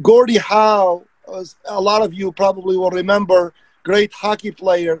 Gordie Howe, a lot of you probably will remember, great hockey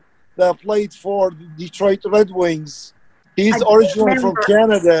player that played for the Detroit Red Wings. He's originally from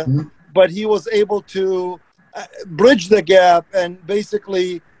Canada, but he was able to bridge the gap and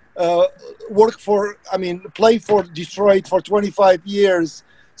basically play for Detroit for 25 years.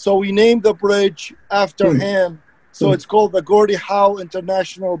 So we named the bridge after him. So it's called the Gordie Howe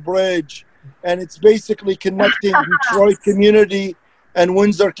International Bridge. And it's basically connecting Detroit community and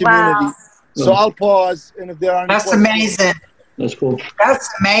Windsor community. Wow. So I'll pause. And if there are any questions. Amazing. That's cool. That's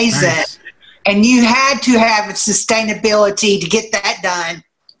amazing. Nice. And you had to have sustainability to get that done.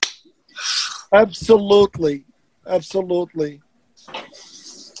 Absolutely. Absolutely.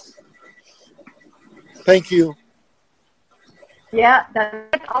 Thank you. Yeah,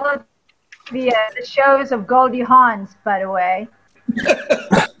 that's all of the shows of Goldie Hawn's, by the way.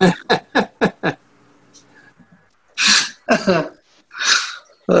 I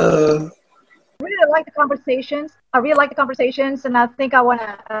really like the conversations. And I think I want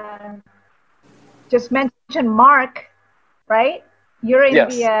to just mention Mark, right? You're in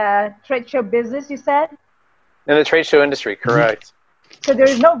the trade show business, you said? In the trade show industry, correct. So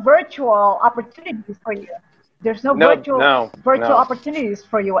there's no virtual opportunities for you. There's no virtual opportunities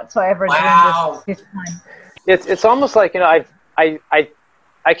for you whatsoever during this time. It's almost like, I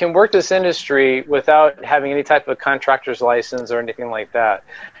can work this industry without having any type of contractor's license or anything like that.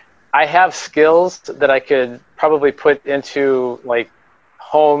 I have skills that I could probably put into like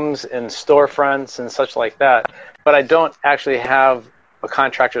homes and storefronts and such like that, but I don't actually have a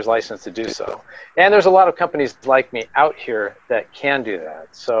contractor's license to do so. And there's a lot of companies like me out here that can do that.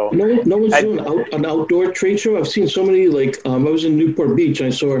 So no one's doing an outdoor trade show. I've seen so many, I was in Newport Beach and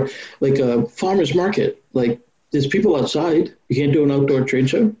I saw like a farmer's market. Like there's people outside. You can't do an outdoor trade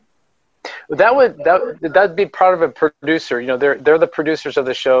show? That'd be part of a producer. They're the producers of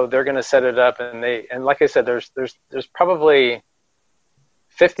the show. They're going to set it up, and like I said, there's probably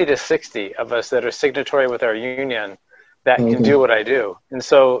 50 to 60 of us that are signatory with our union that can do what I do. And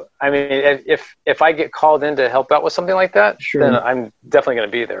so, if I get called in to help out with something like that, then I'm definitely going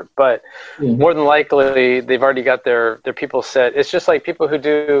to be there. But more than likely, they've already got their people set. It's just like people who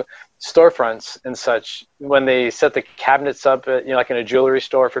do storefronts and such, when they set the cabinets up at, like in a jewelry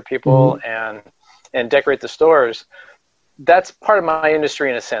store for people and decorate the stores. That's part of my industry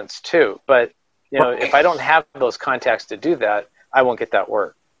in a sense too. But if I don't have those contacts to do that, I won't get that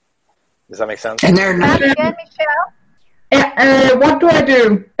work. Does that make sense? And they're not. What do I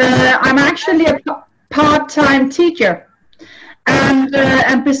do? I'm actually a part-time teacher, and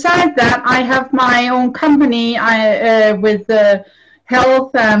besides that, I have my own company. With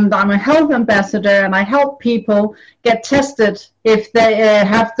health, and I'm a health ambassador, and I help people get tested if they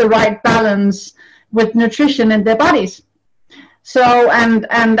have the right balance with nutrition in their bodies. So, and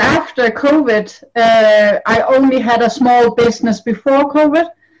after COVID, I only had a small business before COVID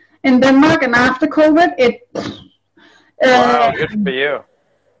in Denmark, and after COVID, wow, good for you.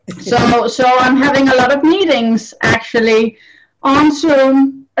 So I'm having a lot of meetings actually on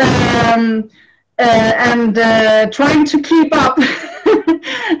Zoom, and trying to keep up,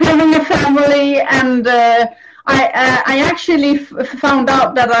 having a family, and I actually found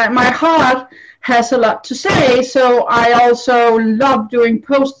out that my heart has a lot to say. So I also love doing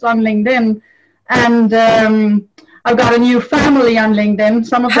posts on LinkedIn, and I've got a new family on LinkedIn.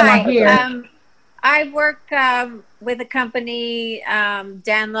 Some of them are here. I work with a company,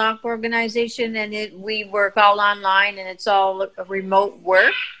 Danlock Organization, and we work all online, and it's all remote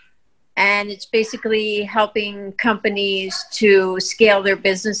work. And it's basically helping companies to scale their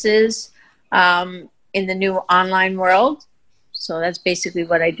businesses in the new online world. So that's basically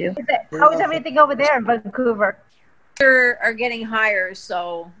what I do. How is everything over there in Vancouver? Are getting higher,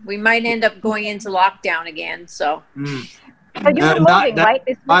 so we might end up going into lockdown again. So, So you've been moving, right?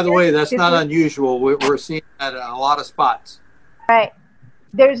 By the way, that's not unusual. We're seeing that in a lot of spots. Right.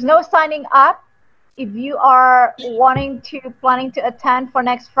 There's no signing up. If you are planning to attend for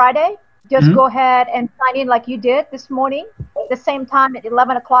next Friday, just go ahead and sign in like you did this morning, the same time at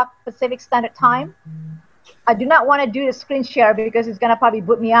 11 o'clock Pacific Standard Time. I do not want to do the screen share because it's going to probably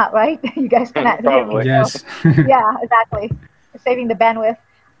boot me out, right? You guys cannot hear me. Yes. Yeah, exactly. Saving the bandwidth.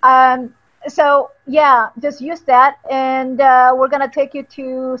 So, yeah, just use that. And we're going to take you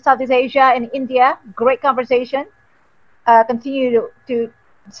to Southeast Asia and India. Great conversation. Continue to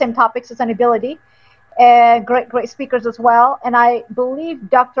same topics, sustainability. Great speakers as well. And I believe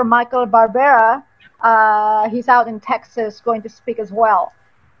Dr. Michael Barbera, he's out in Texas going to speak as well.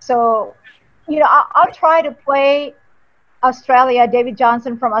 So, I'll try to play Australia, David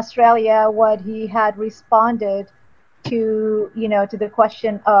Johnson from Australia, what he had responded to, to the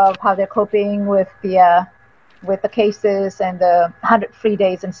question of how they're coping with the cases and the 100 free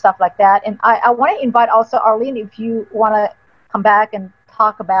days and stuff like that. And I want to invite also Arlene, if you want to come back and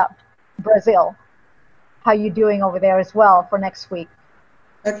talk about Brazil, how you doing over there as well for next week.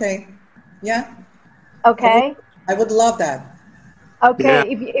 Okay. Yeah. Okay. I would love that. Okay.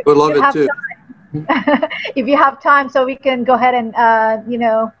 Yeah, if would love it too. If you have time, so we can go ahead and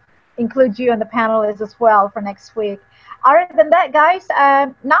include you in the panelists as well for next week. Other than that, guys,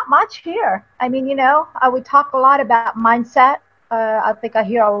 not much here. I mean, we talk a lot about mindset. I think I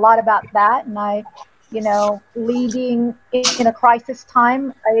hear a lot about that, and leading in a crisis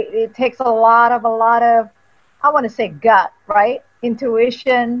time, it takes a lot of I want to say gut, right?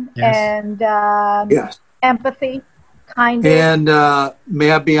 Intuition. Yes. And empathy. Kind of. And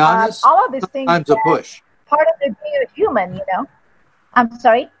may I be honest? All of these things. Sometimes a push. Part of being a human, I'm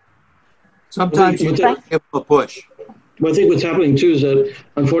sorry? Sometimes you give them a push. Well, I think what's happening, too, is that,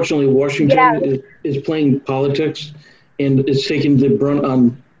 unfortunately, Washington is playing politics and is taking the brunt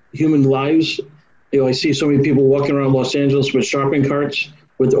on human lives. I see so many people walking around Los Angeles with shopping carts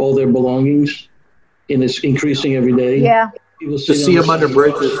with all their belongings, and it's increasing every day. Yeah. People see them under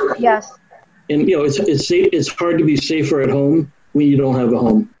bridges. Yes. And, it's hard to be safer at home when you don't have a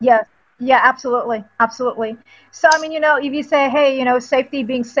home. Yes. Yeah, absolutely. Absolutely. So, I mean, if you say, hey, safety,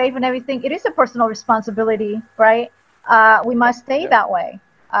 being safe and everything, it is a personal responsibility, right? We must stay that way.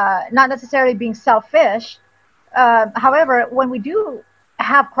 Not necessarily being selfish. However, when we do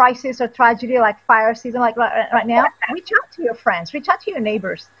have crisis or tragedy like fire season, like right now, reach out to your friends, reach out to your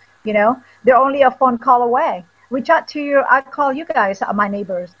neighbors. They're only a phone call away. Reach out to I call you guys my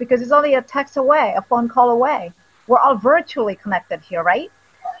neighbors because it's only a text away, a phone call away. We're all virtually connected here, right?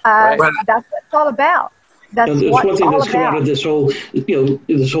 That's what it's all about. That's what one thing that's come out of this whole,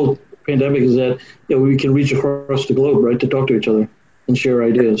 this whole pandemic is that we can reach across the globe, right, to talk to each other and share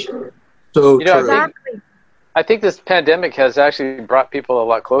ideas. So I think this pandemic has actually brought people a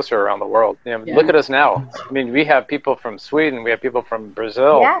lot closer around the world. Look at us now. I mean, we have people from Sweden, we have people from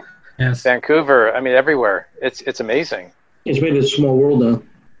Brazil, Vancouver. I mean, everywhere. It's amazing. It's made a small world now.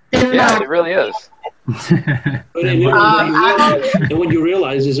 Yeah, it really is. And what you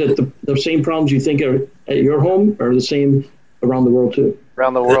realize is that the same problems you think are at your home are the same around the world too.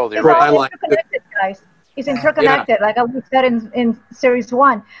 Around the world, you're right. It's interconnected, guys. It's interconnected, like we said in series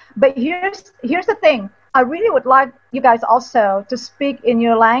 1. But here's the thing. I really would like you guys also to speak in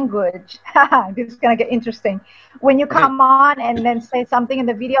your language. This is gonna get interesting. When you come on and then say something in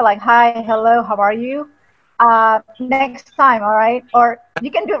the video like, "Hi, hello, how are you?" Next time, all right? Or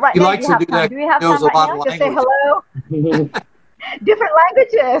you can do it right now. Do we have time right now? Just say hello. Different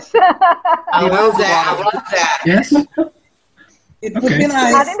languages. I love that. Yes. It would be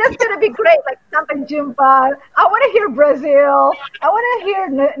nice. I think that's going to be great, like something Jumpa. I want to hear Brazil. I want to hear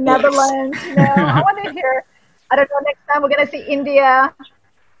Netherlands. I want to hear, I don't know, next time we're going to see India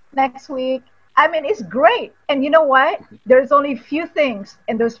next week. I mean, it's great. And you know what? There's only few things,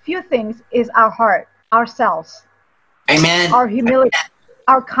 and those few things is our heart. Ourselves. Amen. Our humility,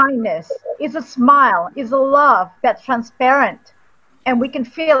 our kindness. It's a smile, it's a love that's transparent. And we can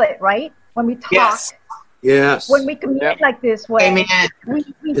feel it, right? When we talk. Yes. When we communicate like this way. Amen. We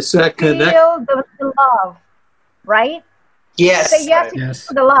it's that feel the love, right? Yes. Say yes, you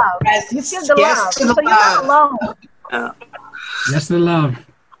feel the love. Yes. You feel the Yes love. to the So you're not alone. That's the love.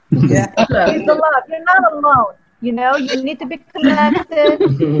 Yeah. It's the love. You're not alone. You know, you need to be connected.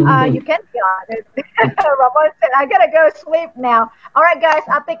 You can't be honest. Ramon said, I gotta go sleep now. All right, guys,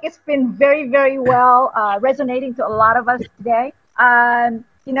 I think it's been very, very well resonating to a lot of us today.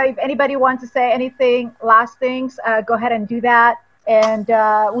 You know, if anybody wants to say anything, last things, go ahead and do that. And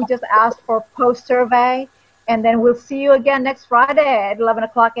we just asked for a post survey. And then we'll see you again next Friday at 11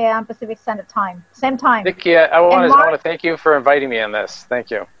 o'clock a.m. Pacific Standard Time. Same time. Vicki, I want to thank you for inviting me on this.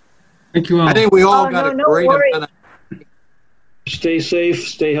 Thank you. Thank you all. I think we all got a great event. Stay safe,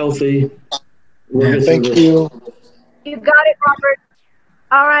 stay healthy. Thank you. You got it, Robert.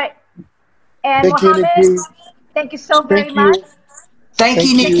 All right. And Thank you, Mohammed, Nikki. thank you so very much. Thank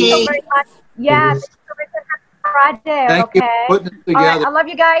you, Nikki. So very much. Yeah, thank you so much. Friday, Thank you okay? for putting it All right, together. I love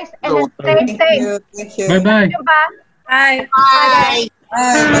you guys, and then stay Thank safe. you. Thank you. Bye-bye. Goodbye. Bye.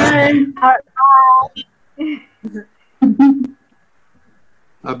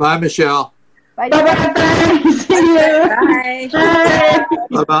 Bye. Bye, Michelle. Bye. Bye-bye. See you. Bye. Bye.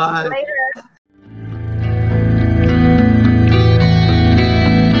 Bye-bye. Later.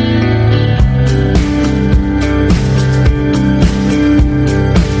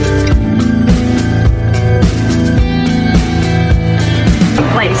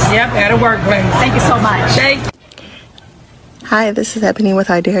 Yep, at a workplace. Thank you so much. Hi, this is Ebony with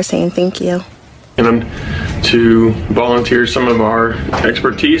iDare saying thank you. And to volunteer some of our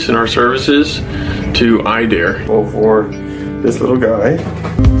expertise and our services to iDare. For this little guy.